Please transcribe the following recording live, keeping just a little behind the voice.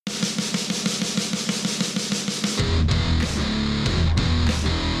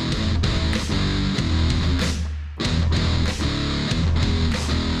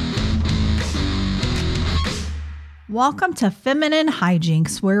Welcome to Feminine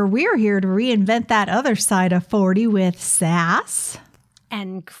Hijinks, where we're here to reinvent that other side of 40 with sass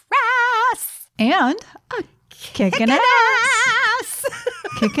and crass and a kicking ass.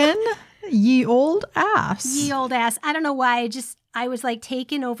 Kicking ye old ass. Ye old ass. I don't know why. I was like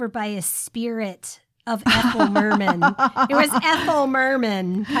taken over by a spirit of Ethel Merman. It was Ethel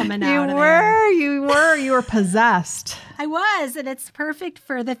Merman coming out of there. You were possessed. I was, and it's perfect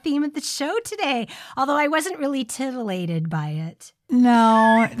for the theme of the show today, although I wasn't really tittillated by it.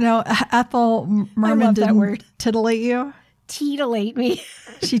 No, Ethel Merman didn't titillate you? Titillate me.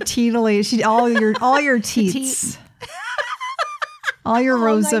 She titillated. All your teats. All your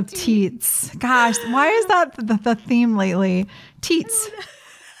rows of teats. Gosh, why is that the theme lately? Teats.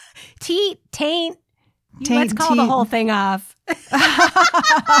 Taint. Let's call the whole thing off. Or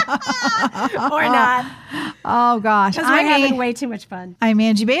not. Oh, gosh. Because we're having way too much fun. I'm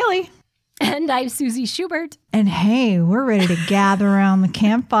Angie Bailey. And I'm Susie Schubert. And hey, we're ready to gather around the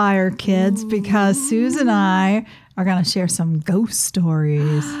campfire, kids, because Suze and I are going to share some ghost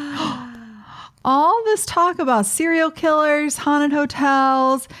stories. All this talk about serial killers, haunted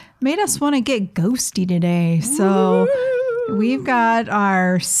hotels, made us want to get ghosty today. So we've got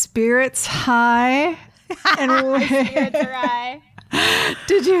our spirits high. And spirits are high.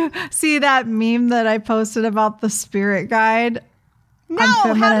 Did you see that meme that I posted about the spirit guide? No,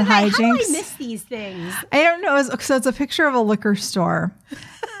 how do I miss these things? I don't know. So it's a picture of a liquor store.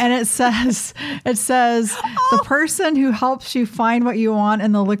 And it says, the person who helps you find what you want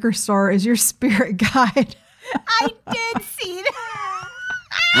in the liquor store is your spirit guide. I did see that.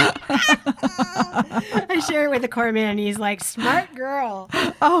 I share it with the core man. He's like, smart girl.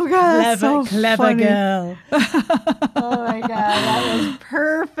 Oh, God, that's so clever funny. Girl. Oh, my God. That was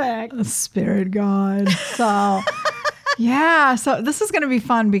perfect. The spirit guide. So, yeah. So this is going to be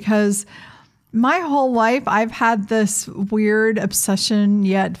fun because my whole life, I've had this weird obsession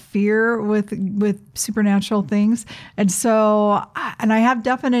yet fear with supernatural things. And so, and I have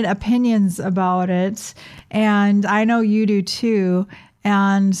definite opinions about it. And I know you do too.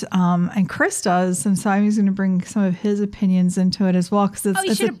 And Chris does. And so I'm just going to bring some of his opinions into it as well.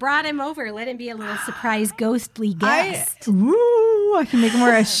 You should have brought him over. Let him be a little surprise ghostly guest. I can make him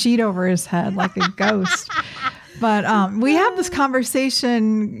wear a sheet over his head like a ghost. But we have this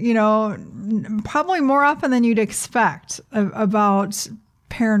conversation, probably more often than you'd expect about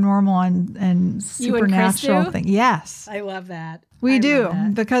paranormal and supernatural things. Yes. I love that. We do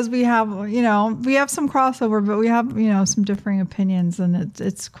because we have some crossover, but we have, some differing opinions, and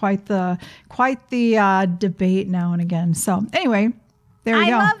it's quite the debate now and again. So anyway, there you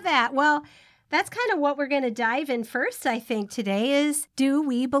go. I love that. Well, that's kind of what we're going to dive in first, I think, today is, do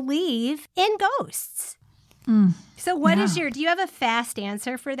we believe in ghosts? So do you have a fast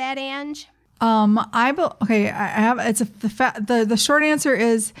answer for that, Ange? The short answer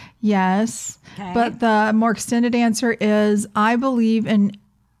is yes, but the more extended answer is I believe in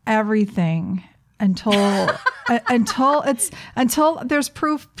everything until there's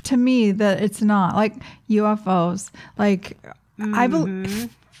proof to me that it's not, like UFOs, like I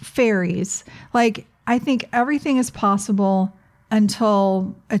believe fairies, like I think everything is possible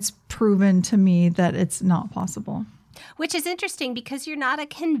until it's proven to me that it's not possible. Which is interesting because you're not a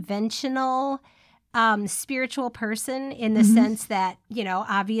conventional spiritual person in the sense that,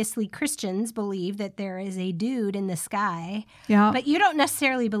 obviously Christians believe that there is a dude in the sky. Yeah. But you don't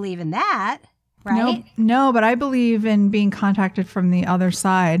necessarily believe in that, right? No, but I believe in being contacted from the other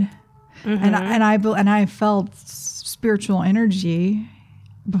side. And I felt spiritual energy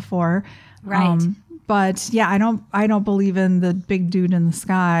before. Right. But yeah, I don't believe in the big dude in the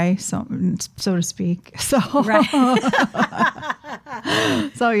sky, so to speak. So, right.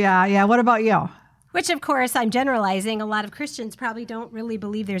 So yeah. What about you? Which, of course, I'm generalizing. A lot of Christians probably don't really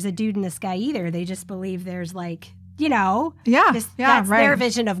believe there's a dude in the sky either. They just believe there's that's their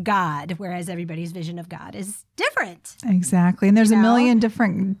vision of God, whereas everybody's vision of God is different. Exactly, and there's a million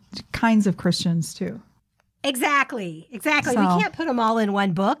different kinds of Christians too. Exactly. So, we can't put them all in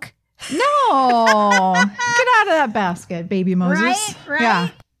one book. No, get out of that basket, baby Moses. Right. Yeah.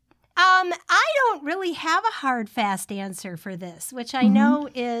 I don't really have a hard, fast answer for this, which I know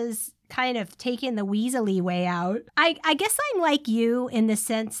is kind of taking the weaselly way out. I guess I'm like you in the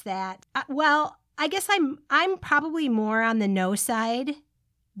sense that, I guess I'm probably more on the no side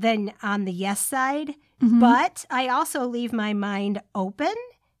than on the yes side, but I also leave my mind open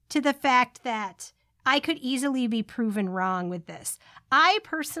to the fact that I could easily be proven wrong with this. I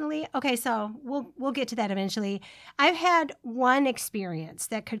personally, so we'll get to that eventually. I've had one experience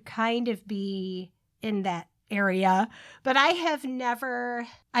that could kind of be in that area, but I have never,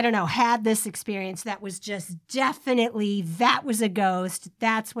 I don't know, had this experience that was just definitely, that was a ghost.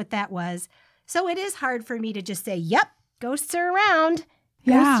 That's what that was. So it is hard for me to just say, yep, ghosts are around.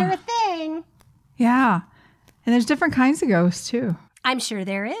 Ghosts are a thing. Yeah. And there's different kinds of ghosts too. I'm sure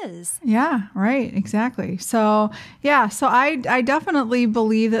there is. Yeah, right. Exactly. So, so I definitely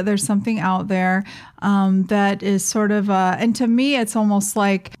believe that there's something out there that is sort of, and to me, it's almost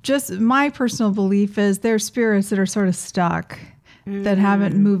like, just my personal belief is there's spirits that are sort of stuck that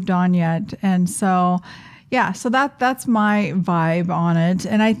haven't moved on yet. And so, so that's my vibe on it.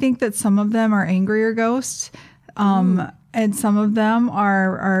 And I think that some of them are angrier ghosts, and some of them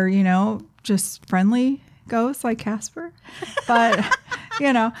are, just friendly ghosts like Casper, but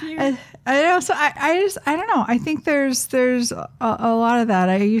I know. So I don't know. I think there's a lot of that.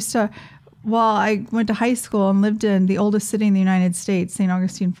 I went to high school and lived in the oldest city in the United States, St.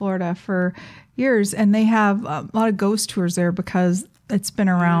 Augustine, Florida, for years, and they have a lot of ghost tours there because it's been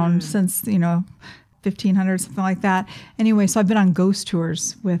around since 1500, something like that. Anyway, so I've been on ghost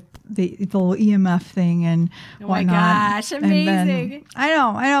tours with the little EMF thing and whatnot. Oh my gosh, amazing. I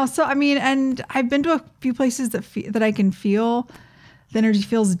know. So, I mean, and I've been to a few places that I can feel, the energy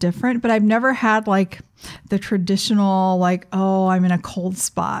feels different, but I've never had like the traditional, like, oh, I'm in a cold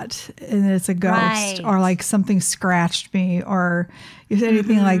spot and it's a ghost, or like something scratched me or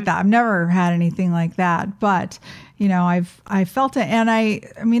anything like that. I've never had anything like that, but I felt it. And I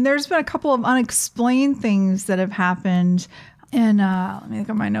mean, there's been a couple of unexplained things that have happened. And let me look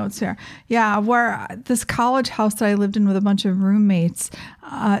at my notes here. Yeah, where this college house that I lived in with a bunch of roommates,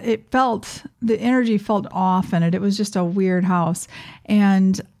 the energy felt off in it. It was just a weird house.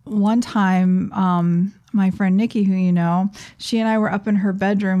 And one time, my friend Nikki, who she and I were up in her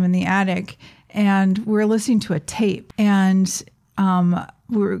bedroom in the attic, and we were listening to a tape. And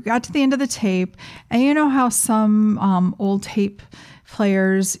we got to the end of the tape, and you know how some old tape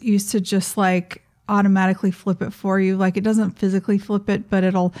players used to just like automatically flip it for you, like it doesn't physically flip it, but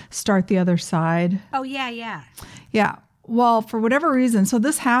it'll start the other side. Oh yeah. Well, for whatever reason, so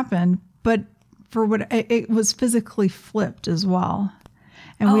this happened, but it was physically flipped as well,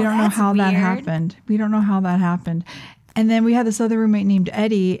 and we don't know how that happened. We don't know how that happened. And then we had this other roommate named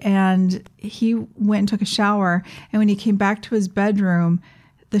Eddie, and he went and took a shower, and when he came back to his bedroom,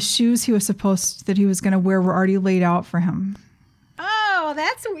 the shoes he was going to wear were already laid out for him. Oh,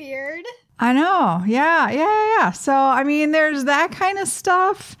 that's weird. I know. Yeah. So, I mean, there's that kind of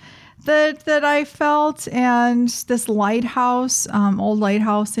stuff that I felt. And this lighthouse, old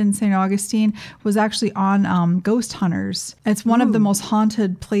lighthouse in St. Augustine, was actually on Ghost Hunters. It's one of the most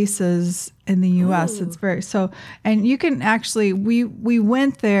haunted places in the U.S. Ooh. It's and you can actually, we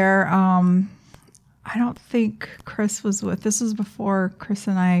went there. I don't think Chris was this was before Chris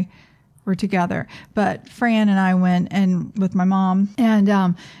and I were together, but Fran and I went, and with my mom,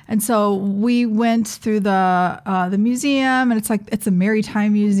 and so we went through the museum, and it's a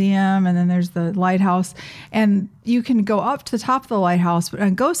maritime museum, and then there's the lighthouse, and you can go up to the top of the lighthouse. But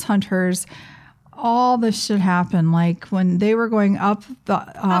on Ghost Hunters, all this shit happened. Like when they were going up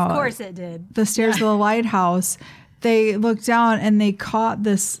of course it did, the stairs of the lighthouse. They looked down and they caught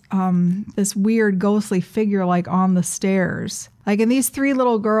this weird ghostly figure like on the stairs. Like, and these three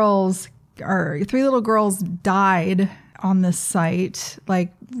little girls died on this site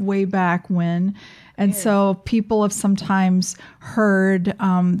like way back when. And so people have sometimes heard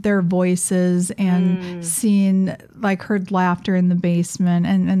their voices and heard laughter in the basement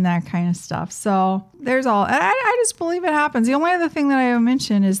and that kind of stuff. So there's I just believe it happens. The only other thing that I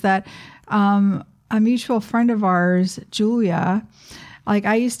mention is that a mutual friend of ours, Julia, like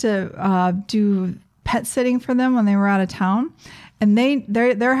I used to do pet sitting for them when they were out of town, and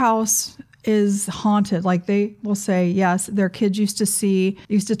their house is haunted. Like they will say, yes, their kids used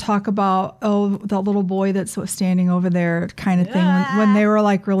to talk about, oh, that little boy that's standing over there kind of thing when they were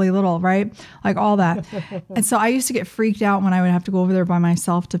like really little, right? Like all that. And so I used to get freaked out when I would have to go over there by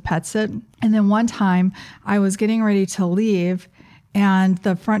myself to pet sit. And then one time I was getting ready to leave, and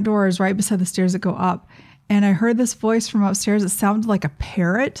the front door is right beside the stairs that go up. And I heard this voice from upstairs that sounded like a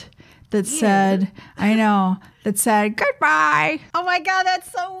parrot that said, goodbye. Oh my God, that's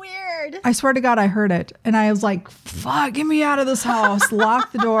so weird. I swear to God, I heard it. And I was like, fuck, get me out of this house.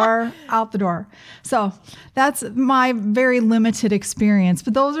 Lock the door, out the door. So that's my very limited experience.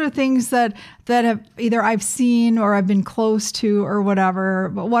 But those are things that have either I've seen or I've been close to or whatever.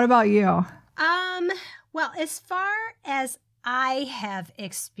 But what about you? Well, as far as I have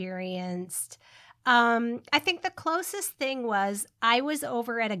experienced, I think the closest thing was I was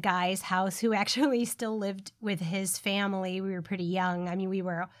over at a guy's house who actually still lived with his family. We were pretty young. I mean, we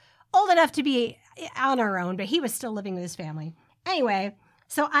were old enough to be on our own, but he was still living with his family. Anyway,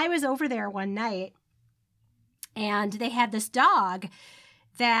 so I was over there one night, and they had this dog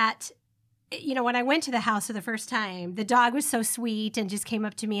that, you know, when I went to the house for the first time, the dog was so sweet and just came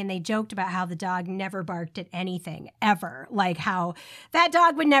up to me, and they joked about how the dog never barked at anything, ever. Like how that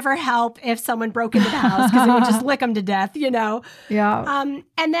dog would never help if someone broke into the house because it would just lick them to death, you know? Yeah.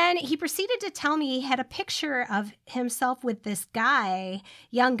 And then he proceeded to tell me he had a picture of himself with this guy,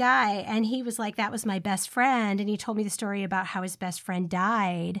 young guy, and he was like, that was my best friend. And he told me the story about how his best friend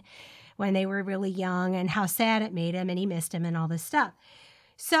died when they were really young and how sad it made him, and he missed him and all this stuff.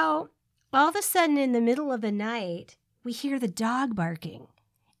 So all of a sudden, in the middle of the night, we hear the dog barking.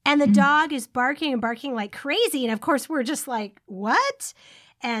 And the dog is barking and barking like crazy. And of course, we're just like, what?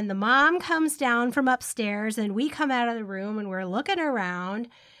 And the mom comes down from upstairs, and we come out of the room, and we're looking around.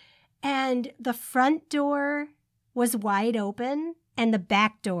 And the front door was wide open, and the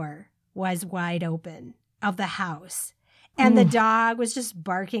back door was wide open of the house. And the dog was just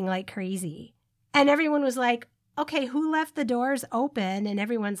barking like crazy. And everyone was like, okay, who left the doors open? And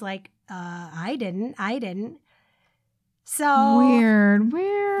everyone's like, I didn't. So Weird.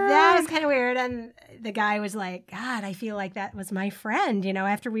 That was kind of weird. And the guy was like, God, I feel like that was my friend, you know,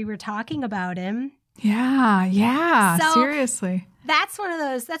 after we were talking about him. Yeah. So Seriously. That's one of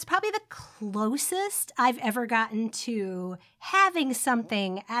those, that's probably the closest I've ever gotten to having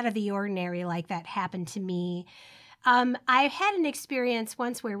something out of the ordinary like that happen to me. I had an experience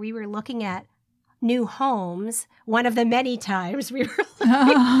once where we were looking at new homes, one of the many times we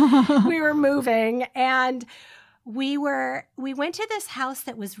were moving, and we went to this house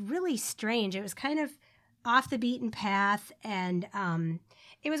that was really strange. It was kind of off the beaten path, and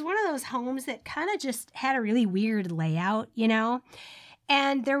it was one of those homes that kind of just had a really weird layout, you know?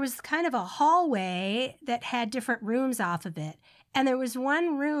 And there was kind of a hallway that had different rooms off of it. And there was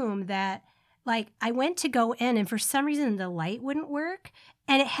one room that, like, I went to go in, and for some reason the light wouldn't work,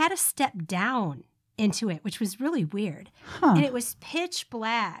 and it had a step down into it, which was really weird. And it was pitch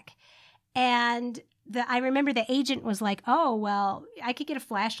black. And I remember the agent was like, oh, well, I could get a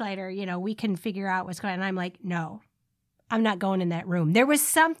flashlight, or, you know, we can figure out what's going on. And I'm like, no, I'm not going in that room. There was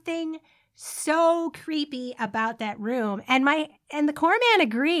something so creepy about that room. And the core man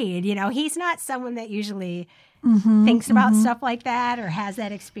agreed. You know, he's not someone that usually thinks about stuff like that or has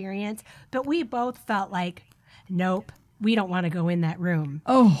that experience. But we both felt like, nope, we don't want to go in that room.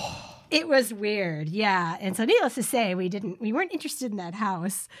 Oh. It was weird, yeah. And so needless to say, we weren't interested in that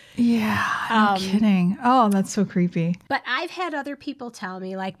house. Yeah, no kidding. Oh, that's so creepy. But I've had other people tell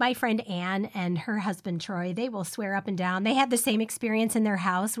me, like my friend Anne and her husband Troy, they will swear up and down. They had the same experience in their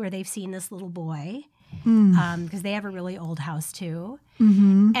house where they've seen this little boy, because they have a really old house too.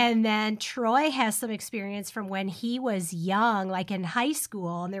 And then Troy has some experience from when he was young, like in high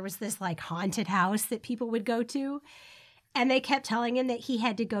school, and there was this like haunted house that people would go to. And they kept telling him that he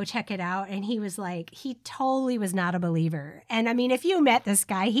had to go check it out. And he was like, he totally was not a believer. And I mean, if you met this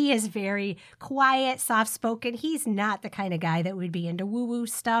guy, he is very quiet, soft-spoken. He's not the kind of guy that would be into woo-woo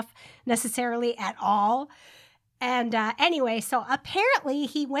stuff necessarily at all. And anyway, so apparently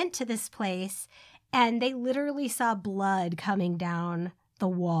he went to this place and they literally saw blood coming down the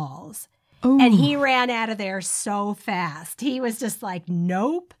walls. Ooh. And he ran out of there so fast. He was just like,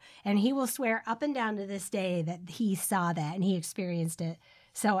 nope. And he will swear up and down to this day that he saw that and he experienced it.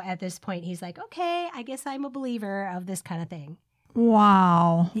 So at this point, he's like, okay, I guess I'm a believer of this kind of thing.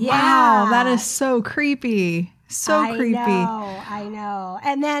 Wow. Yeah. Wow. That is so creepy. So creepy. I know.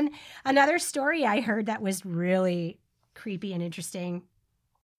 And then another story I heard that was really creepy and interesting.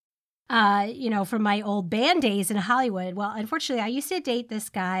 You know, from my old band days in Hollywood. Well, unfortunately, I used to date this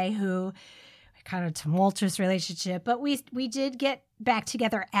guy who kind of tumultuous relationship, but we did get back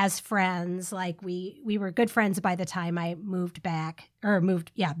together as friends. Like we were good friends by the time I moved back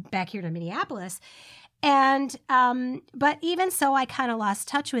here to Minneapolis. And, but even so, I kind of lost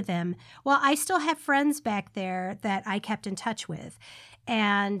touch with him. Well, I still have friends back there that I kept in touch with.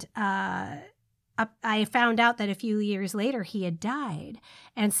 And, I found out that a few years later he had died.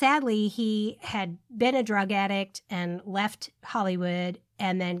 And sadly, he had been a drug addict and left Hollywood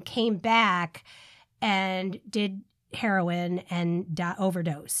and then came back and did heroin and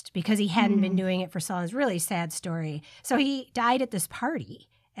overdosed because he hadn't been doing it for so long. It's a really sad story. So he died at this party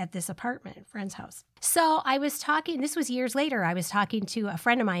at this apartment, friend's house. So I was talking, this was years later, I was talking to a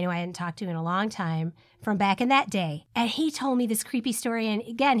friend of mine who I hadn't talked to in a long time from back in that day. And he told me this creepy story. And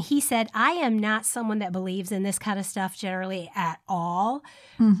again, he said, I am not someone that believes in this kind of stuff generally at all.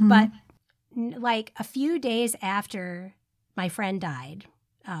 But like a few days after my friend died,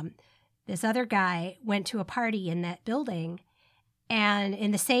 this other guy went to a party in that building And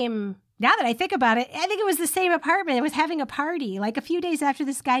in the same, now that I think about it, I think it was the same apartment. It was having a party like a few days after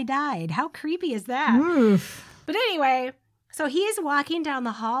this guy died. How creepy is that? Oof. But anyway, so he is walking down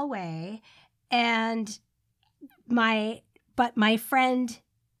the hallway, and my friend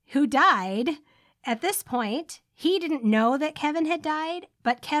who died at this point, he didn't know that Kevin had died,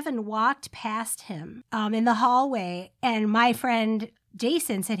 but Kevin walked past him in the hallway, and my friend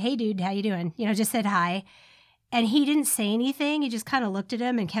Jason said, "Hey, dude, how you doing?" Just said hi. And he didn't say anything. He just kind of looked at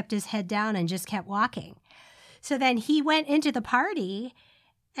him and kept his head down and just kept walking. So then he went into the party,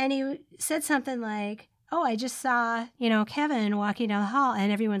 and he said something like, "Oh, I just saw, Kevin walking down the hall." And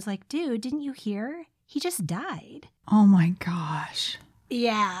everyone's like, "Dude, didn't you hear? He just died." Oh my gosh.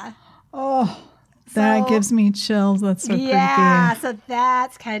 Yeah. Oh, that gives me chills. That's so creepy. Yeah, so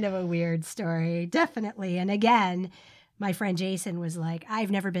that's kind of a weird story. Definitely. And again, my friend Jason was like,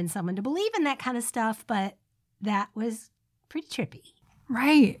 "I've never been someone to believe in that kind of stuff, but that was pretty trippy."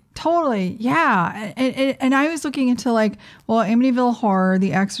 Right. Totally. Yeah. And I was looking into Amityville Horror,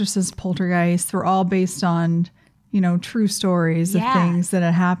 The Exorcist, Poltergeist were all based on, true stories of things that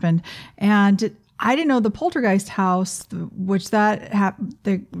had happened. And I didn't know the Poltergeist house, which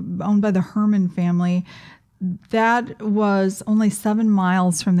they owned by the Herman family, that was only 7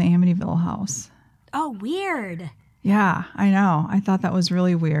 miles from the Amityville house. Oh, weird. Yeah, I know. I thought that was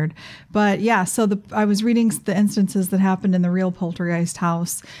really weird. But yeah, so I was reading the instances that happened in the real Poltergeist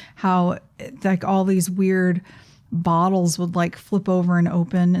house, how all these weird bottles would flip over and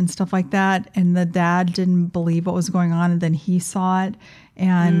open and stuff like that. And the dad didn't believe what was going on, and then he saw it.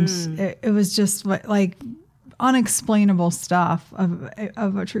 And it was just unexplainable stuff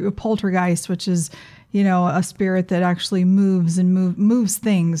of a true poltergeist, which is, a spirit that actually moves and moves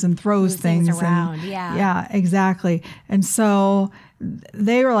things and throws things around. Yeah, exactly. And so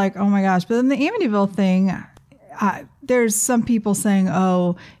they were like, "Oh my gosh!" But then the Amityville thing, there's some people saying,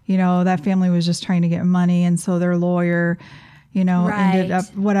 "Oh, that family was just trying to get money, and so their lawyer, ended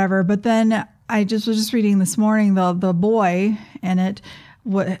up whatever." But then I was just reading this morning, the boy in it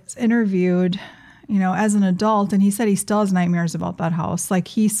was interviewed, as an adult, and he said he still has nightmares about that house.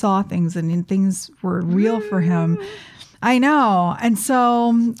 He saw things, and things were real for him. I know. And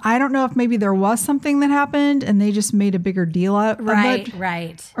so I don't know if maybe there was something that happened and they just made a bigger deal out of it.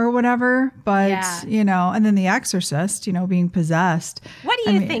 Right. Or whatever. But, and then The Exorcist, being possessed. What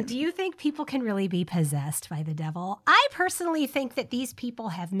do you think? Do you think people can really be possessed by the devil? I personally think that these people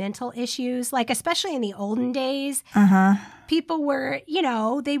have mental issues, especially in the olden days. People were,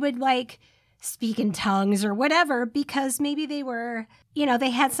 they would speak in tongues or whatever because maybe they were, they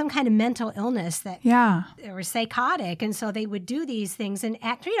had some kind of mental illness that they were psychotic. And so they would do these things and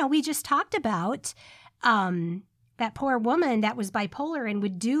act, we just talked about that poor woman that was bipolar and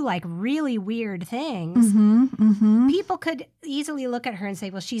would do really weird things. People could easily look at her and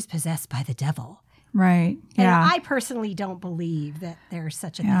say, well, she's possessed by the devil. Right. Yeah. And I personally don't believe that there's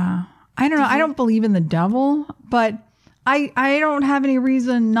such a thing. I don't know. I don't believe in the devil, but I don't have any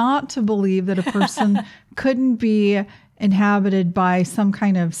reason not to believe that a person couldn't be inhabited by some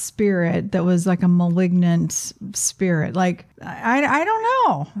kind of spirit that was a malignant spirit. I don't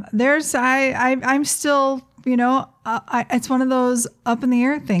know. I'm still, it's one of those up in the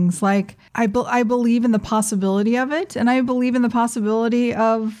air things. I believe in the possibility of it, and I believe in the possibility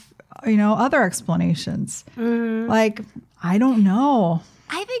of, other explanations. I don't know.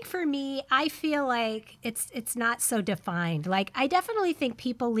 I think for me, I feel like it's not so defined. I definitely think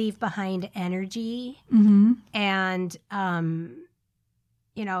people leave behind energy and,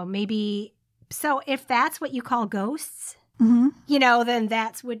 maybe, so if that's what you call ghosts, then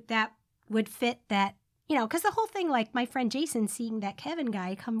that would fit that, because the whole thing, my friend Jason seeing that Kevin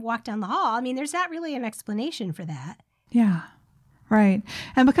guy come walk down the hall, there's not really an explanation for that. Yeah. Right.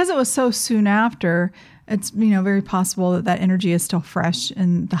 And because it was so soon after, it's, very possible that energy is still fresh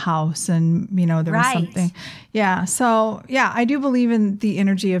in the house and, there was something. Yeah. So, I do believe in the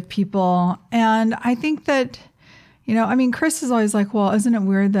energy of people. And I think that, Chris is always like, well, isn't it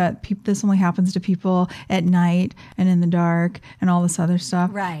weird that this only happens to people at night and in the dark and all this other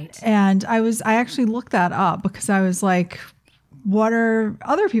stuff? Right. And I actually looked that up because I was like, what are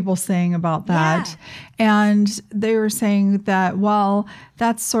other people saying about that? Yeah. And they were saying that, well,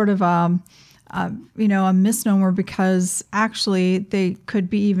 that's sort of a misnomer because actually they could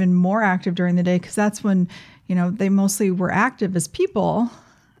be even more active during the day because that's when, they mostly were active as people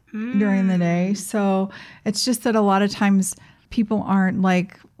during the day. So it's just that a lot of times people aren't paying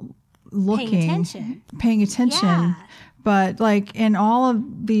attention. Yeah. But in all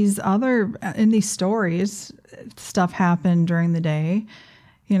of these in these stories, stuff happened during the day,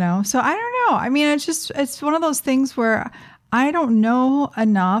 so I don't know. It's one of those things where I don't know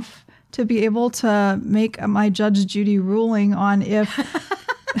enough to be able to make my Judge Judy ruling on if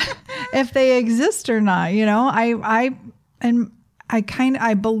if they exist or not. You know, I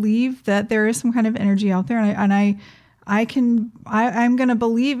believe that there is some kind of energy out there, and I'm going to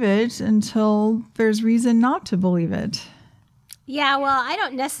believe it until there's reason not to believe it. Yeah, well, I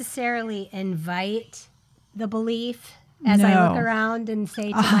don't necessarily invite the belief as I look around and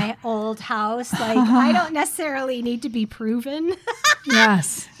say to my old house, like, I don't necessarily need to be proven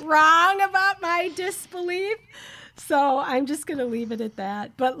yes. wrong about my disbelief. So I'm just going to leave it at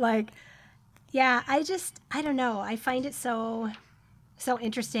that. But like, yeah, I don't know. I find it so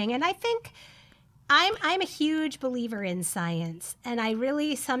interesting. And I think I'm a huge believer in science. And I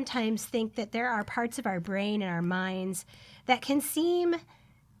really sometimes think that there are parts of our brain and our minds that can seem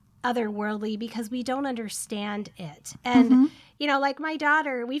otherworldly because we don't understand it. And, you know, like my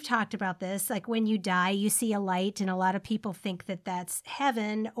daughter, we've talked about this, like when you die, you see a light and a lot of people think that that's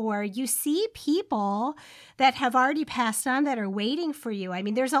heaven, or you see people that have already passed on that are waiting for you. I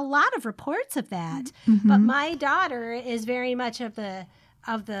mean, there's a lot of reports of that, but my daughter is very much of the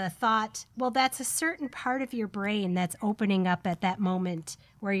thought, well, that's a certain part of your brain that's opening up at that moment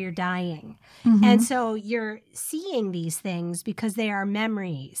where you're dying. And so you're seeing these things because they are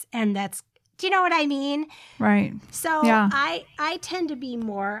memories. And that's, do you know what I mean? Right. So yeah. I tend to be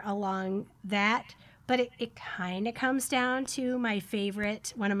more along that, but it kind of comes down to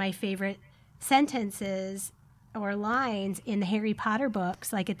one of my favorite sentences or lines in the Harry Potter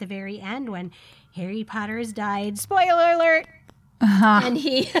books, like at the very end when Harry Potter has died, spoiler alert, and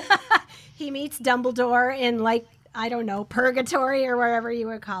he meets Dumbledore in, like, I don't know, purgatory or wherever you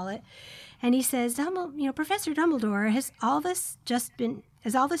would call it. And he says, Professor Dumbledore, is all this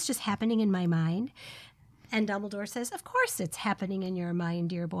just happening in my mind? And Dumbledore says, of course it's happening in your mind,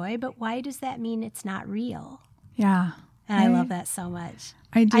 dear boy, but why does that mean it's not real? Yeah. And I love that so much.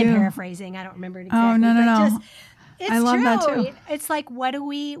 I do. I'm paraphrasing. I don't remember it exactly. Oh, no. It's I love true. that too. It's like, what do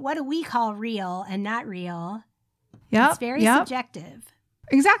we call real and not real? Yeah. It's very subjective.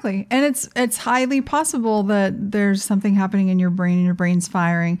 Exactly. And it's highly possible that there's something happening in your brain and your brain's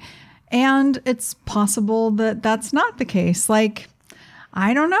firing. And it's possible that that's not the case. Like,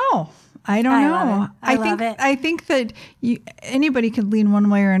 I don't know. I love it. I think that anybody could lean one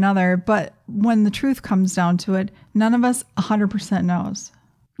way or another, but when the truth comes down to it, none of us 100% knows.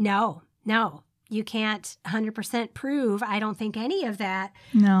 No. You can't 100% prove, I don't think, any of that.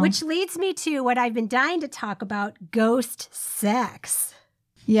 No. Which leads me to what I've been dying to talk about, ghost sex.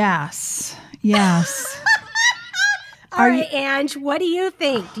 Yes. All right, Ange, what do you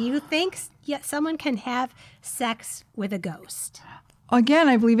think? Do you think someone can have sex with a ghost? Again,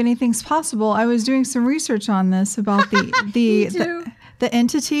 I believe anything's possible. I was doing some research on this about the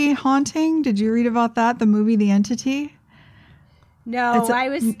entity haunting. Did you read about that? The movie The Entity? No, I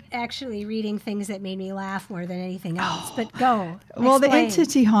was actually reading things that made me laugh more than anything else. But go. Well, explain. The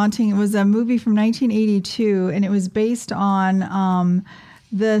Entity Haunting was a movie from 1982, and it was based on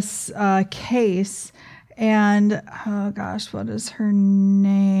this case. And, oh gosh, what is her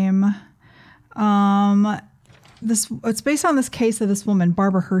name? It's based on this case of this woman,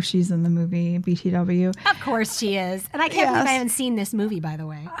 Barbara Hershey's in the movie, BTW. Of course she is. And I can't believe I haven't seen this movie, by the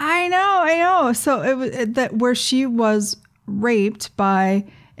way. I know. So it was where she was raped by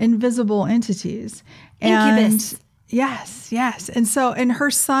invisible entities. Incubus. And yes. And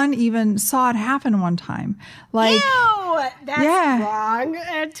her son even saw it happen one time. Like, ew, that's wrong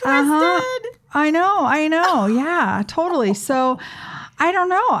and twisted. I know. Yeah, totally. So I don't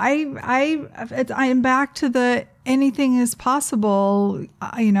know. I'm back to the anything is possible,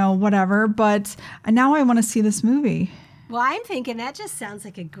 whatever. But now I want to see this movie. Well, I'm thinking that just sounds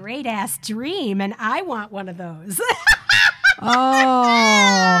like a great ass dream, and I want one of those. Oh,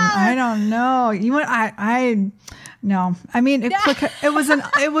 I don't know. You want no. I mean,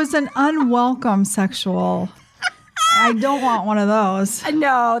 it was an unwelcome sexual. I don't want one of those.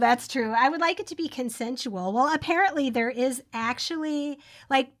 No, that's true. I would like it to be consensual. Well, apparently there is actually,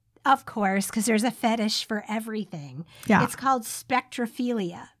 like, of course, because there's a fetish for everything. Yeah. It's called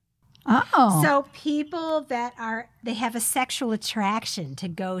spectrophilia. Oh. So people they have a sexual attraction to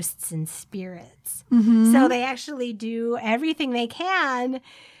ghosts and spirits. Mm-hmm. So they actually do everything they can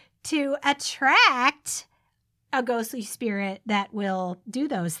to attract a ghostly spirit that will do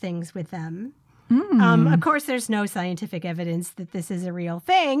those things with them. Of course, there's no scientific evidence that this is a real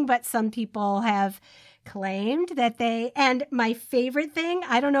thing, but some people have claimed that and my favorite thing,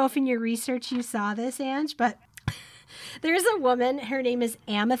 I don't know if in your research you saw this, Ange, but there's a woman, her name is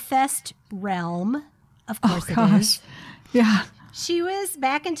Amethyst Realm. Of course it is. Yeah. She was,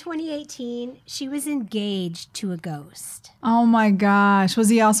 back in 2018, she was engaged to a ghost. Oh my gosh. Was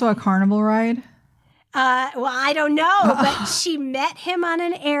he also a carnival ride? Well, I don't know, but she met him on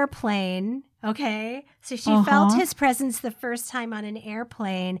an airplane. Okay. So she felt his presence the first time on an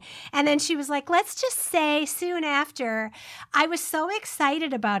airplane. And then she was like, let's just say soon after, I was so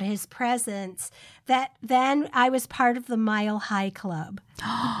excited about his presence that then I was part of the Mile High Club.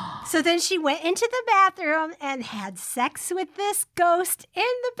 So then she went into the bathroom and had sex with this ghost in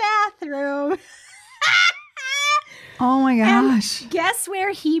the bathroom. Oh my gosh. And guess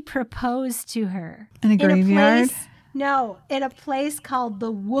where he proposed to her? In a graveyard? No, in a place called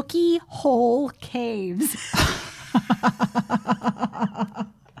the Wookiee Hole Caves.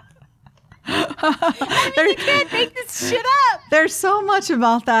 I mean, you can't make this shit up. There's so much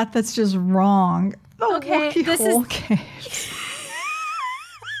about that that's just wrong. The Wookiee Hole Caves.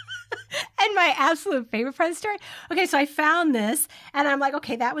 And my absolute favorite part of the story. Okay, so I found this, and I'm like,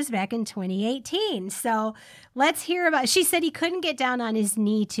 okay, that was back in 2018. So let's hear about. She said he couldn't get down on his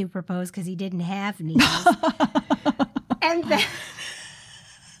knee to propose because he didn't have knees. and then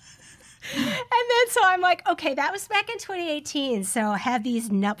so I'm like, okay, that was back in 2018. So have these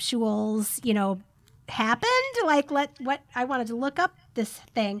nuptials, happened? Like, I wanted to look up this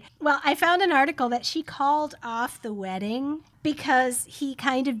thing. Well, I found an article that she called off the wedding because he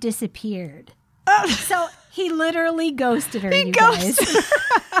kind of disappeared. So he literally ghosted her, you guys.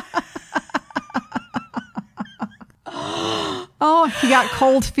 Oh, he got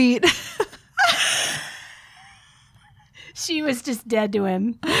cold feet. She was just dead to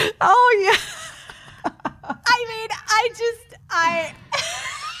him. Oh, yeah.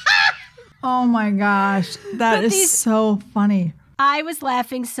 Oh, my gosh. That is so funny. I was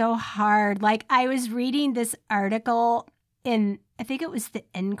laughing so hard. Like, I was reading this article in, I think it was the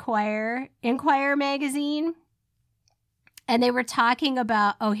Enquirer magazine. And they were talking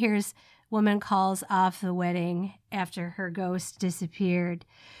about, here's woman calls off the wedding after her ghost disappeared.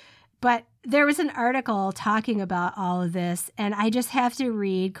 But there was an article talking about all of this. And I just have to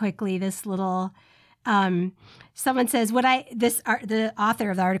read quickly this little, someone says, the author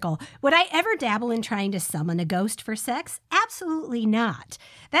of the article, would I ever dabble in trying to summon a ghost for sex? Absolutely not.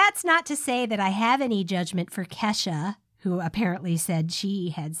 That's not to say that I have any judgment for Kesha, who apparently said she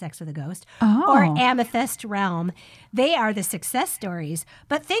had sex with a ghost, or Amethyst Realm. They are the success stories.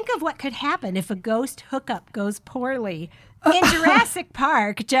 But think of what could happen if a ghost hookup goes poorly. In Jurassic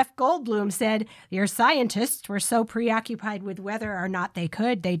Park, Jeff Goldblum said, your scientists were so preoccupied with whether or not they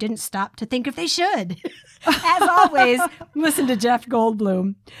could, they didn't stop to think if they should. As always, listen to Jeff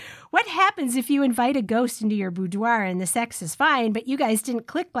Goldblum. What happens if you invite a ghost into your boudoir and the sex is fine, but you guys didn't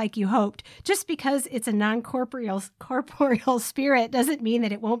click like you hoped? Just because it's a non-corporeal spirit doesn't mean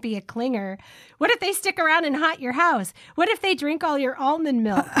that it won't be a clinger. What if they stick around and haunt your house? What if they drink all your almond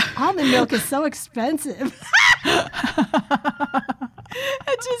milk? Almond milk is so expensive. It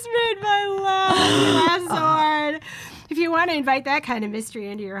just made my laugh so hard. If you want to invite that kind of mystery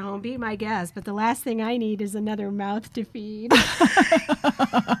into your home, be my guest. But the last thing I need is another mouth to feed.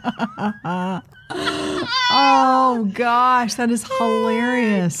 Oh, gosh. That is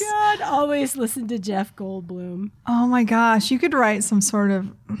hilarious. Oh, God. Always listen to Jeff Goldblum. Oh, my gosh. You could write some sort of,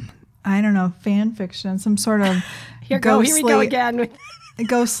 I don't know, fan fiction, some sort of Here we go again.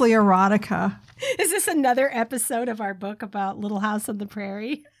 Ghostly erotica. Is this another episode of our book about Little House on the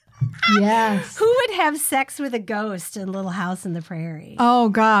Prairie? Yes. Who would have sex with a ghost in Little House on the Prairie? Oh,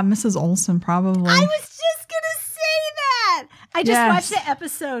 God. Mrs. Olsen, probably. I was just going to say that. I just watched the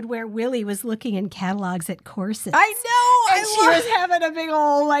episode where Willie was looking in catalogs at corsets. I know. And she was having a big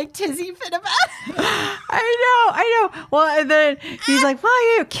old, tizzy fit about it. I know. Well, and then he's like,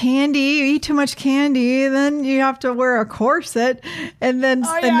 well, you have candy. You eat too much candy. Then you have to wear a corset. And then,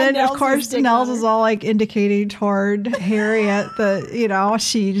 of course, Nels is all indicating toward Harriet that,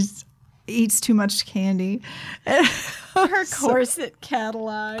 she just eats too much candy. Her corset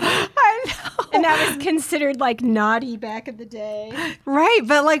catalog. I know. And that was considered naughty back in the day. Right.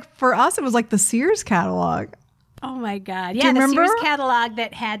 But for us, it was the Sears catalog. Oh my God. Yeah, the Sears catalog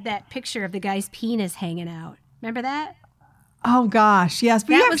that had that picture of the guy's penis hanging out. Remember that? Oh gosh. Yes.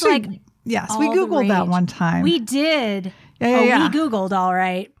 We Googled that one time. We did. Yeah. We Googled, all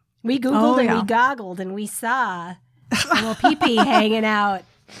right. We Googled we goggled and we saw a little pee-pee hanging out.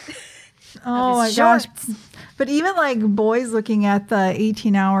 Oh my gosh. But even boys looking at the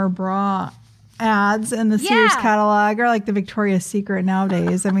 18-hour bra ads in the Sears catalog or the Victoria's Secret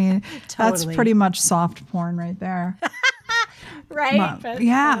nowadays. I mean, That's pretty much soft porn right there. Right?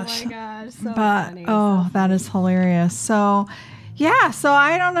 Yeah. Oh my gosh. So funny. That is hilarious. So, Yeah, so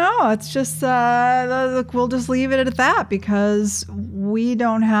I don't know. It's just, look, we'll just leave it at that because we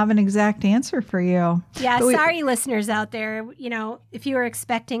don't have an exact answer for you. Yeah, sorry, listeners out there. You know, if you were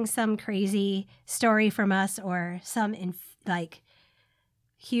expecting some crazy story from us or some,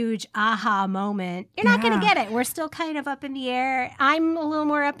 huge aha moment, you're not going to get it. We're still kind of up in the air. I'm a little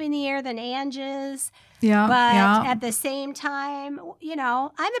more up in the air than Ange is. Yeah. But at the same time, you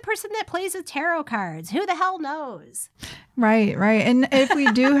know, I'm the person that plays with tarot cards. Who the hell knows? Right. And if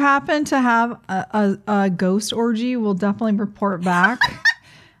we do happen to have a ghost orgy, we'll definitely report back.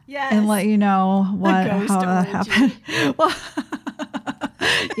 Yes. And let you know how that happened. Well,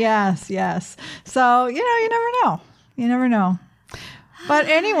 yes. So, you know, you never know. But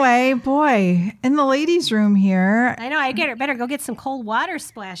anyway, boy, in the ladies' room here. I know. I better go get some cold water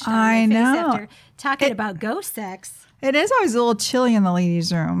splashed on my face after talking about ghost sex. It is always a little chilly in the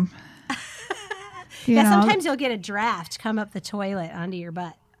ladies' room. Sometimes you'll get a draft come up the toilet onto your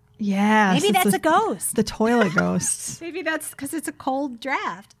butt. Yes. Maybe that's a ghost. The toilet ghosts. Maybe that's because it's a cold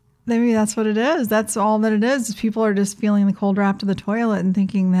draft. Maybe that's what it is. That's all that it is. People are just feeling the cold draft of the toilet and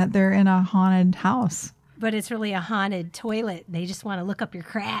thinking that they're in a haunted house. But it's really a haunted toilet. They just want to look up your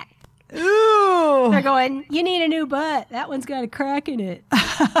crack. Ooh. They're going, you need a new butt. That one's got a crack in it.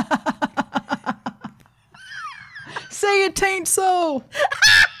 Say it tain't so.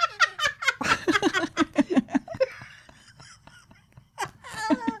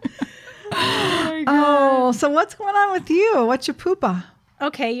 Oh, so what's going on with you? What's your poopa?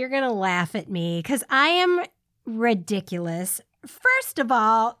 Okay, you're going to laugh at me because I am ridiculous. First of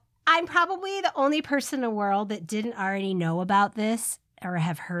all, I'm probably the only person in the world that didn't already know about this or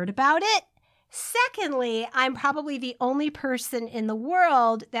have heard about it. Secondly, I'm probably the only person in the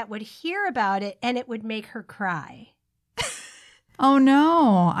world that would hear about it and it would make her cry. Oh,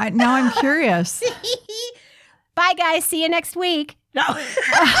 no. Now I'm curious. Bye, guys. See you next week. No.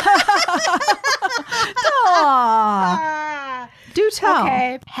 Do tell.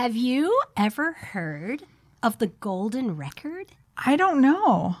 Okay. Have you ever heard of the Golden Record? I don't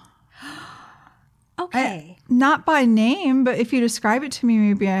know. Okay. Not by name, but if you describe it to me,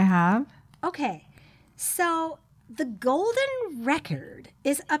 maybe I have. Okay. So the Golden Record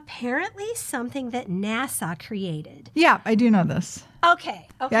is apparently something that NASA created. Yeah, I do know this. Okay.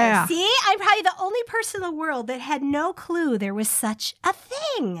 Yeah. See, I'm probably the only person in the world that had no clue there was such a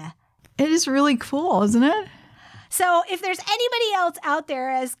thing. It is really cool, isn't it? So if there's anybody else out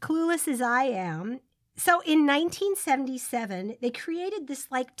there as clueless as I am, so in 1977, they created this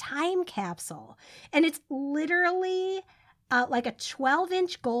time capsule, and it's literally like a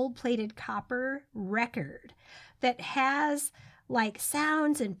 12-inch gold-plated copper record that has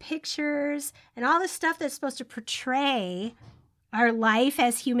sounds and pictures and all the stuff that's supposed to portray our life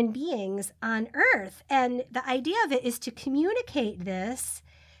as human beings on Earth. And the idea of it is to communicate this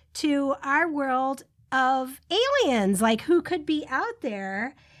to our world of aliens, who could be out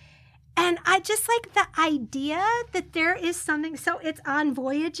there. And I just like the idea that there is something. So it's on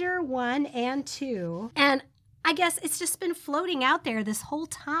Voyager 1 and 2. And I guess it's just been floating out there this whole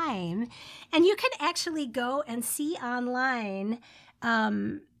time. And you can actually go and see online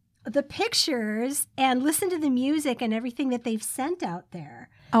the pictures and listen to the music and everything that they've sent out there.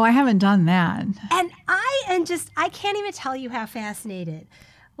 Oh, I haven't done that. And I can't even tell you how fascinated.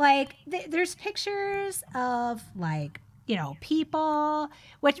 There's pictures of people.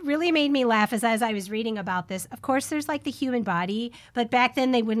 What really made me laugh is as I was reading about this, of course, there's the human body, but back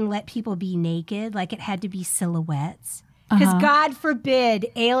then they wouldn't let people be naked. It had to be silhouettes. Because God forbid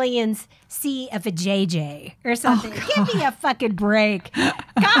aliens see a vajayjay or something. Oh, give me a fucking break.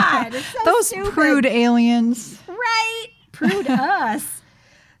 God, it's so those stupid. Prude aliens. Right? Prude us.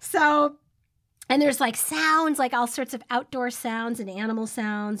 So, and there's sounds, all sorts of outdoor sounds and animal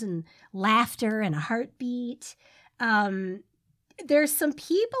sounds and laughter and a heartbeat. There's some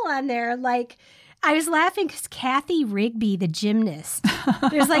people on there, I was laughing because Kathy Rigby, the gymnast,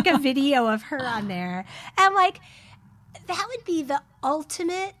 there's a video of her on there. And that would be the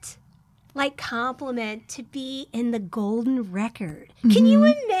ultimate compliment to be in the Golden Record. Mm-hmm. Can you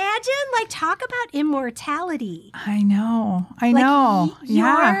imagine? Talk about immortality. I know.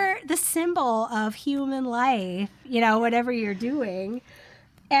 You're the symbol of human life, whatever you're doing.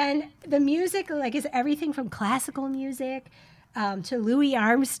 And the music, is everything from classical music to Louis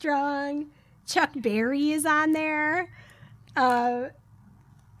Armstrong. Chuck Berry is on there. So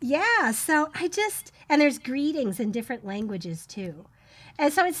and there's greetings in different languages too.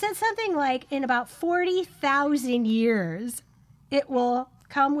 And so it said something in about 40,000 years, it will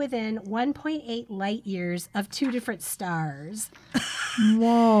come within 1.8 light years of 2 different stars.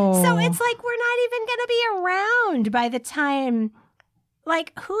 Whoa. So it's we're not even going to be around by the time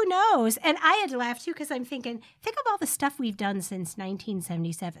like, who knows? And I had to laugh too because I'm thinking, think of all the stuff we've done since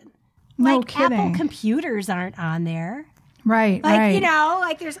 1977. No like kidding. Apple computers aren't on there. Right, Like, right. you know,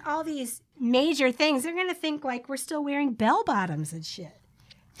 like there's all these major things. They're going to think like we're still wearing bell bottoms and shit.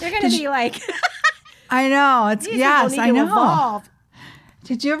 They're going to be like, I know. It's these yes, people I need to know. evolve.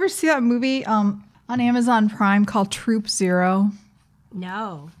 Did you ever see that movie on Amazon Prime called Troop Zero?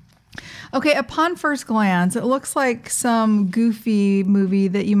 No. Okay, upon first glance, it looks like some goofy movie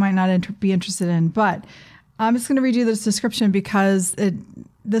that you might not be interested in, but I'm just going to read you this description because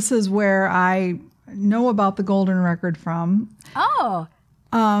this is where I know about the Golden Record from. Oh.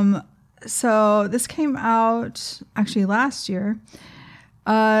 So this came out actually last year.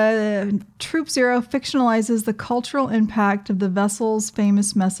 Troop Zero fictionalizes the cultural impact of the vessel's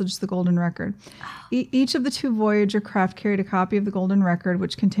famous message, the Golden Record. Each of the two Voyager craft carried a copy of the Golden Record,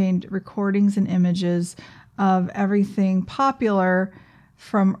 which contained recordings and images of everything popular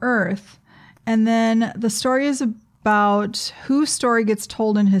from Earth. And then the story is about whose story gets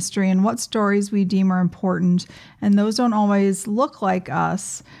told in history and what stories we deem are important. And those don't always look like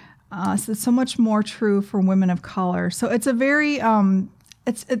us. So it's so much more true for women of color. So it's a very...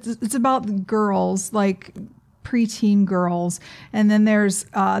 It's about girls, like preteen girls, and then there's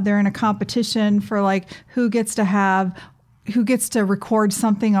they're in a competition for like who gets to record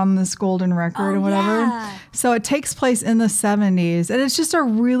something on this Golden Record or whatever. Yeah. So it takes place in the 70s, and it's just a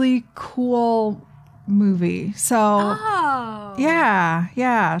really cool movie. So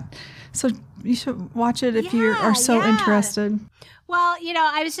yeah. So you should watch it if you are so interested. Well, you know,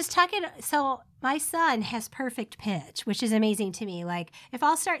 I was just talking. So my son has perfect pitch, which is amazing to me. Like, if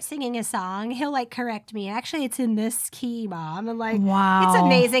I'll start singing a song, he'll like correct me. Actually, it's in this key, Mom. I'm like, wow. It's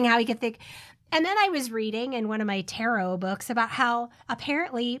amazing how he can think. And then I was reading in one of my tarot books about how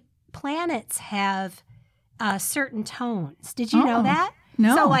apparently planets have certain tones. Did you know that?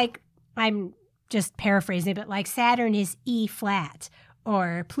 No. So, like, I'm just paraphrasing, but like Saturn is E flat.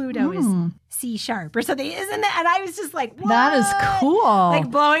 Or Pluto is C sharp or something. Isn't that? And I was just like, what? That is cool. Like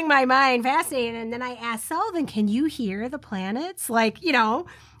blowing my mind. Fascinating. And then I asked Sullivan, can you hear the planets? Like, you know,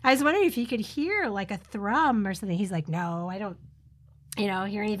 I was wondering if he could hear like a thrum or something. He's like, no, I don't,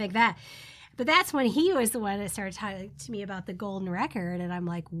 hear anything like that. But that's when he was the one that started talking to me about the Golden Record. And I'm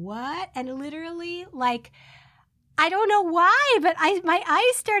like, what? And literally, like, I don't know why, but my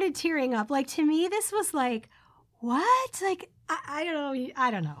eyes started tearing up. Like, to me, this was like, what? Like, I don't know.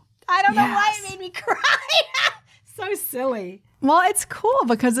 I don't know why it made me cry. So silly. Well, it's cool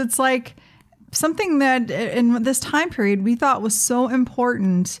because it's like something that in this time period we thought was so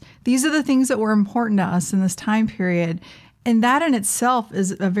important. These are the things that were important to us in this time period. And that in itself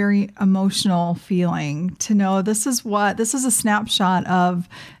is a very emotional feeling to know this is a snapshot of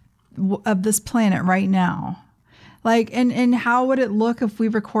this planet right now. Like, and how would it look if we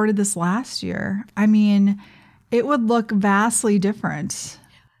recorded this last year? I mean, it would look vastly different.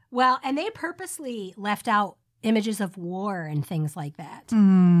 Well, and they purposely left out images of war and things like that.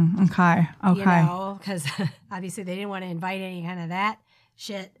 Okay. Because obviously they didn't want to invite any kind of that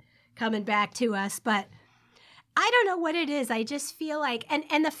shit coming back to us. But I don't know what it is. I just feel like,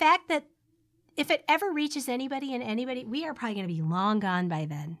 and the fact that if it ever reaches anybody, we are probably going to be long gone by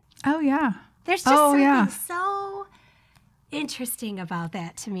then. Oh, yeah. There's just something so interesting about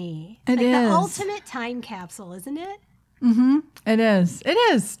that to me. It is. The ultimate time capsule, isn't it? Mm-hmm. It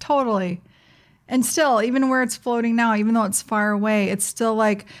is, totally. And still, even where it's floating now, even though it's far away, it's still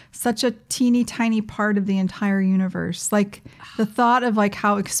like such a teeny tiny part of the entire universe. Like the thought of like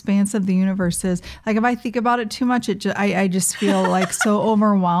how expansive the universe is. Like if I think about it too much, I just feel like so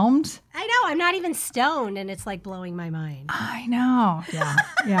overwhelmed. I know. I'm not even stoned, and it's like blowing my mind. I know.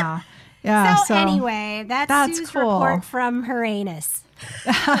 Yeah. Yeah. So anyway, that's Sue's cool. report from Uranus.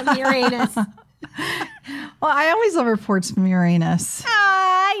 From Uranus. Well, I always love reports from Uranus.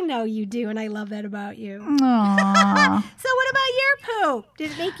 I know you do, and I love that about you. Aww. So what about your poop?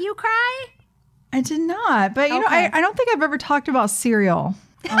 Did it make you cry? I did not. But, I don't think I've ever talked about cereal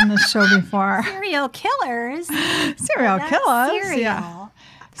on this show before. Serial killers. Serial killers. Cereal. Yeah.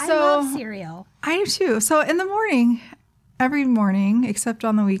 I love cereal. I do too. So in the morning, every morning, except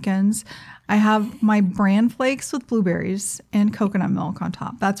on the weekends, I have my bran flakes with blueberries and coconut milk on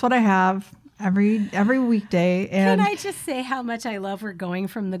top. That's what I have every weekday. And can I just say how much I love we're going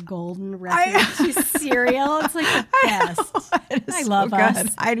from the Golden Record to cereal? It's like the best. I love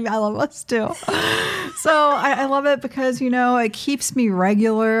us. I love us too. So I love it because, it keeps me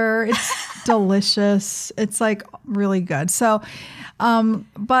regular. It's delicious. It's like really good. So,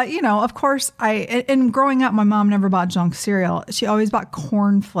 but of course and growing up, my mom never bought junk cereal. She always bought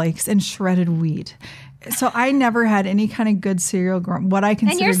corn flakes and shredded wheat. So I never had any kind of good cereal. What I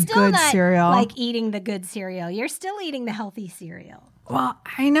consider and you're still good not, cereal. like eating the good cereal. You're still eating the healthy cereal. Well,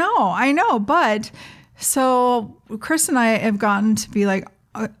 I know. But so Chris and I have gotten to be like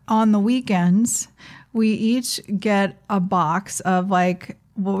on the weekends, we each get a box of like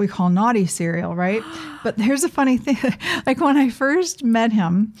what we call naughty cereal, right? But here's a funny thing. Like when I first met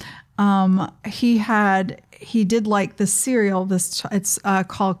him, he did like this cereal. It's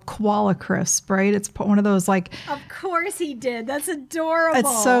called Koala Crisp, right? It's one of those like. Of course he did. That's adorable.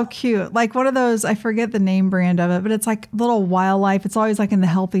 It's so cute. Like one of those. I forget the name brand of it, but it's like little wildlife. It's always like in the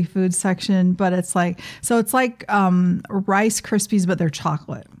healthy food section, but it's like Rice Krispies, but they're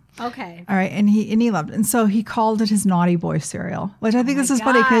chocolate. Okay. All right. And he loved it. And so he called it his Naughty Boy cereal, which I think this is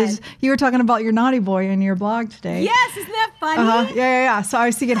funny because you were talking about your Naughty Boy in your blog today. Yes. Isn't that funny? Yeah. So I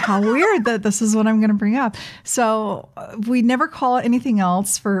was thinking how weird that this is what I'm going to bring up. So we never call it anything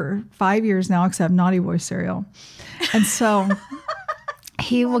else for 5 years now except Naughty Boy cereal. And so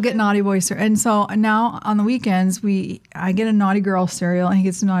he will get Naughty Boy cereal. And so now on the weekends, I get a Naughty Girl cereal and he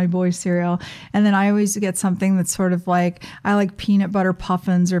gets a Naughty Boy cereal. And then I always get something that's sort of like, I like peanut butter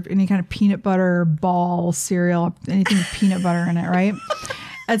puffins or any kind of peanut butter ball cereal, anything with peanut butter in it, right?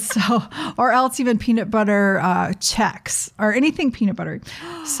 And so, or else even peanut butter Chex or anything peanut buttery.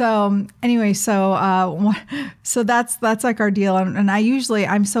 So anyway, so that's like our deal. And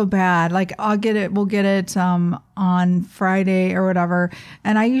I'm so bad. Like we'll get it on Friday or whatever.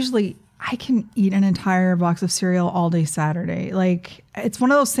 And I can eat an entire box of cereal all day Saturday. Like it's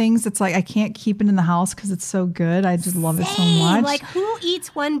one of those things that's like I can't keep it in the house because it's so good. I just love it so much. Like who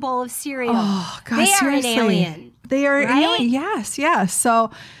eats one bowl of cereal? Oh God, they seriously. are an alien. They are right? alien. Yes.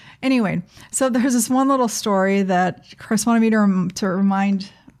 So anyway, so there's this one little story that Chris wanted me to remind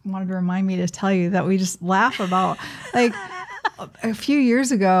me to tell you that we just laugh about. Like a few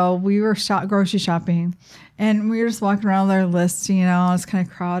years ago, we were grocery shopping. And we were just walking around with our list, it's kind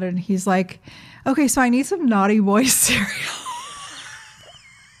of crowded. And he's like, okay, so I need some Naughty Boy cereal.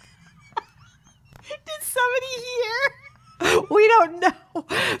 Did somebody hear? We don't know.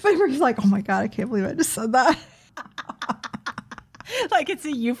 But we're just like, oh my God, I can't believe I just said that. Like it's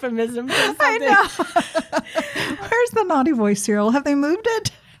a euphemism for something. I know. Where's the Naughty Boy cereal? Have they moved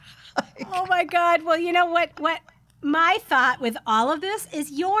it? Oh my God. Well, you know what? My thought with all of this is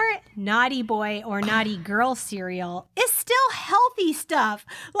your Naughty Boy or Naughty Girl cereal is still healthy stuff.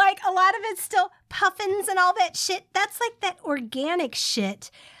 Like a lot of it's still puffins and all that shit. That's like that organic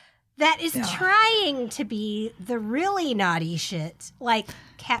shit that is trying to be the really naughty shit. Like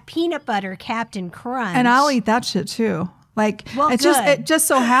peanut butter Captain Crunch. And I'll eat that shit too. Like it just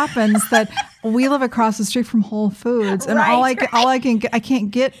so happens that we live across the street from Whole Foods, and I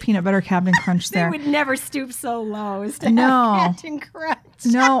can't get peanut butter Captain Crunch there. They would never stoop so low as to have Captain Crunch.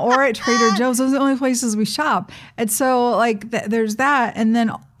 No, or at Trader Joe's. Those are the only places we shop. And so like there's that, and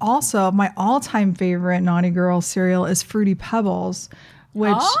then also my all-time favorite Naughty Girl cereal is Fruity Pebbles,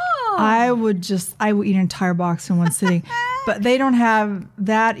 which I would eat an entire box in one sitting. But they don't have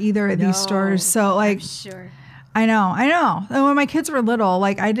that either at these stores. So like, I'm sure. I know. And when my kids were little,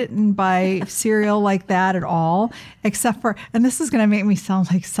 like I didn't buy cereal like that at all, except for, and this is going to make me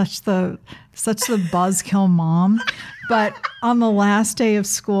sound like such the buzzkill mom, but on the last day of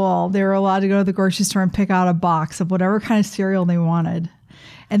school, they were allowed to go to the grocery store and pick out a box of whatever kind of cereal they wanted.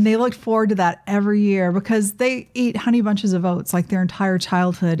 And they looked forward to that every year because they ate Honey Bunches of Oats like their entire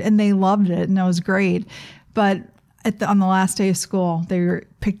childhood, and they loved it, and it was great. But on the last day of school, they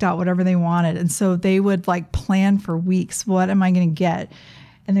picked out whatever they wanted. And so they would like plan for weeks. What am I going to get?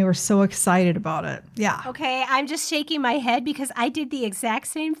 And they were so excited about it. Yeah. Okay. I'm just shaking my head because I did the exact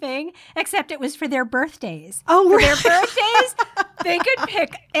same thing, except it was for their birthdays. Oh, for really? their birthdays, they could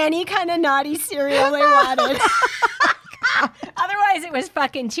pick any kind of naughty cereal they wanted. Otherwise, it was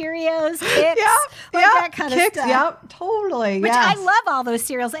fucking Cheerios, Kicks, that kind of stuff. Yep, totally. Which I love all those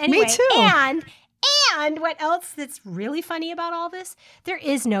cereals anyway. Me too. And what else that's really funny about all this? There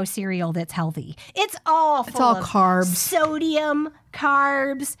is no cereal that's healthy. It's all full of carbs. Sodium,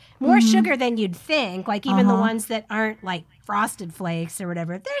 carbs, more sugar than you'd think. Like even the ones that aren't like Frosted Flakes or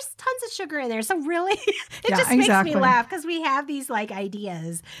whatever. There's tons of sugar in there. So really, it just makes me laugh because we have these like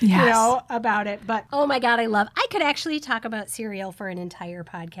ideas, about it. But oh my God, I could actually talk about cereal for an entire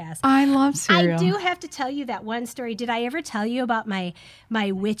podcast. I love cereal. I do have to tell you that one story. Did I ever tell you about my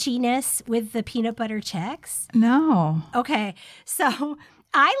witchiness with the peanut butter Chex? No. Okay. So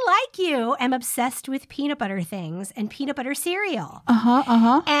I, like you, am obsessed with peanut butter things and peanut butter cereal.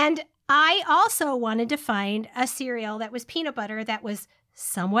 And I also wanted to find a cereal that was peanut butter that was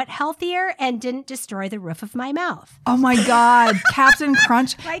somewhat healthier and didn't destroy the roof of my mouth. Oh my God. Captain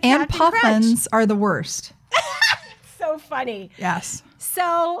Crunch and Captain Puffins are the worst. So funny. Yes.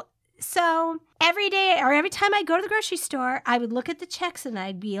 So every day or every time I go to the grocery store, I would look at the checks and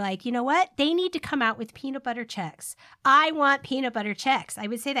I'd be like, you know what? They need to come out with peanut butter checks. I want peanut butter checks. I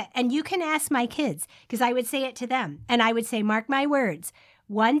would say that. And you can ask my kids because I would say it to them. And I would say, mark my words,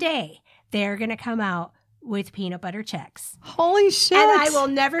 one day they're going to come out with peanut butter checks. Holy shit. And I will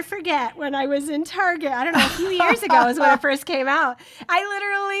never forget when I was in Target, I don't know, a few years ago is when it first came out. I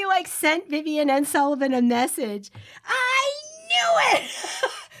literally sent Vivian and Sullivan a message. I knew it.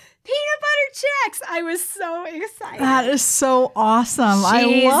 Peanut butter checks. I was so excited. That is so awesome. I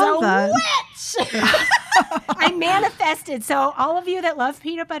love that. Witch. I manifested. So all of you that love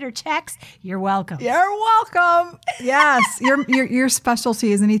peanut butter checks, you're welcome. You're welcome. Yes. Your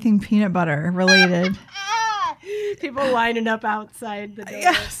specialty is anything peanut butter related. People lining up outside the door.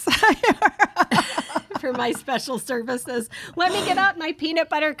 Yes. For my special services. Let me get out my peanut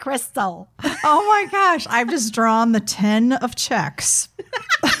butter crystal. Oh my gosh. I've just drawn the 10 of checks.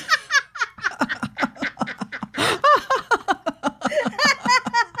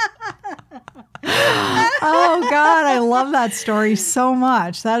 Oh God, I love that story so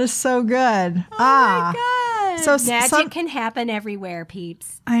much. That is so good. Oh my God. So magic can happen everywhere,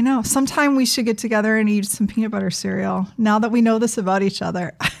 peeps. I know. Sometime we should get together and eat some peanut butter cereal now that we know this about each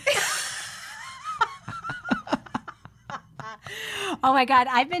other. Oh my God,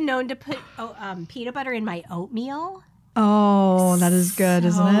 I've been known to put peanut butter in my oatmeal. Oh, that is good,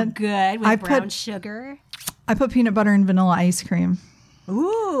 isn't it? Good with brown sugar. I put peanut butter in vanilla ice cream.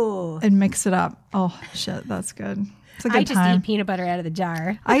 Ooh. And mix it up. Oh, shit, that's good. It's a good time. I just eat peanut butter out of the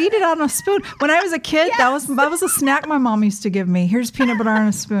jar. I eat it on a spoon. When I was a kid, yes. that was a snack my mom used to give me. Here's peanut butter on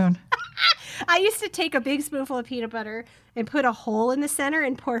a spoon. I used to take a big spoonful of peanut butter and put a hole in the center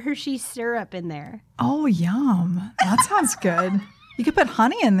and pour Hershey's syrup in there. Oh, yum. That sounds good. You could put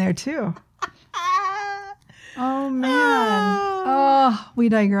honey in there, too. Oh, man. Oh, we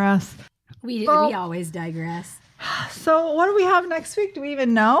digress. We always digress. So what do we have next week? Do we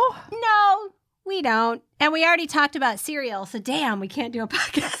even know? No, we don't. And we already talked about cereal, so damn, we can't do a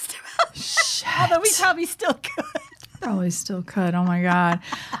podcast about Shit. Although we probably still could. Probably still could. Oh, my God.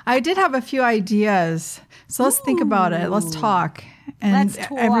 I did have a few ideas. So let's think about it. Let's talk. And let's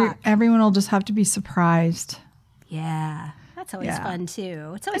talk. Everyone will just have to be surprised. Yeah. That's always fun,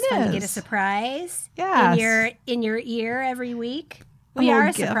 too. It's always It fun is. to get a surprise Yes. in your ear every week. A We are a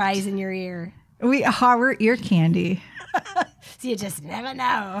gift. surprise in your ear. We're ear candy. So you just never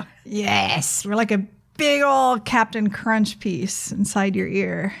know. Yes. We're like a big old Captain Crunch piece inside your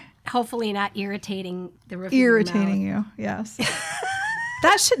ear. Hopefully not irritating the roof Irritating of your mouth. you. Yes.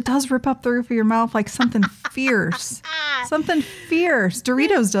 That shit does rip up the roof of your mouth like something fierce. Something fierce.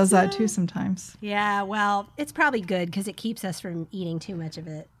 Doritos does that too sometimes. Yeah, well, it's probably good because it keeps us from eating too much of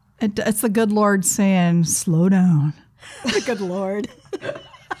it. It's the good Lord saying, slow down. The good Lord.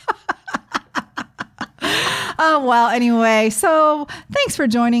 Oh, well, anyway, so thanks for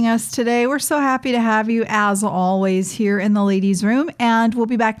joining us today. We're so happy to have you, as always, here in the ladies' room. And we'll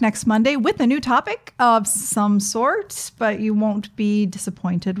be back next Monday with a new topic of some sort, but you won't be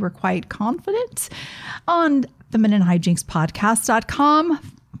disappointed. We're quite confident. On femininehijinkspodcast.com,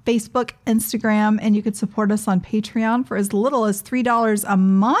 Facebook, Instagram, and you could support us on Patreon for as little as $3 a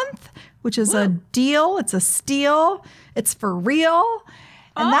month, which is a deal. It's a steal. It's for real.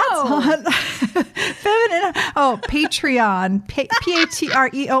 And that's on Patreon,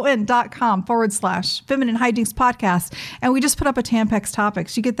 patreon.com/Feminine Hijinks Podcast. And we just put up a Tampax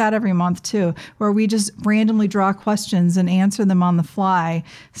Topics. You get that every month too, where we just randomly draw questions and answer them on the fly.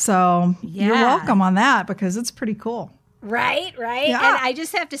 So you're welcome on that because it's pretty cool. Right. Yeah. And I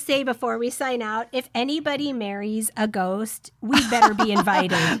just have to say before we sign out, if anybody marries a ghost, we better be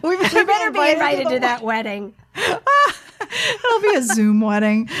invited. we better be invited to that wedding. It'll be a Zoom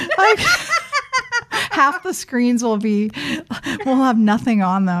wedding. Like half the screens will have nothing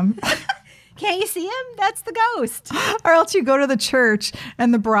on them. Can't you see him? That's the ghost. Or else you go to the church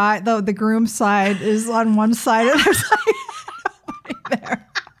and the bride, the groom's side is on one side and there's like right there.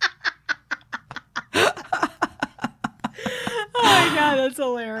 Oh my God, that's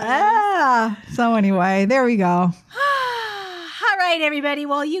hilarious. So anyway, there we go. All right, everybody.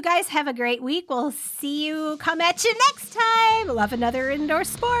 Well, you guys have a great week. We'll see you. Come at you next time. Love another indoor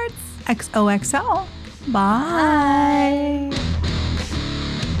sports. XOXO. Bye.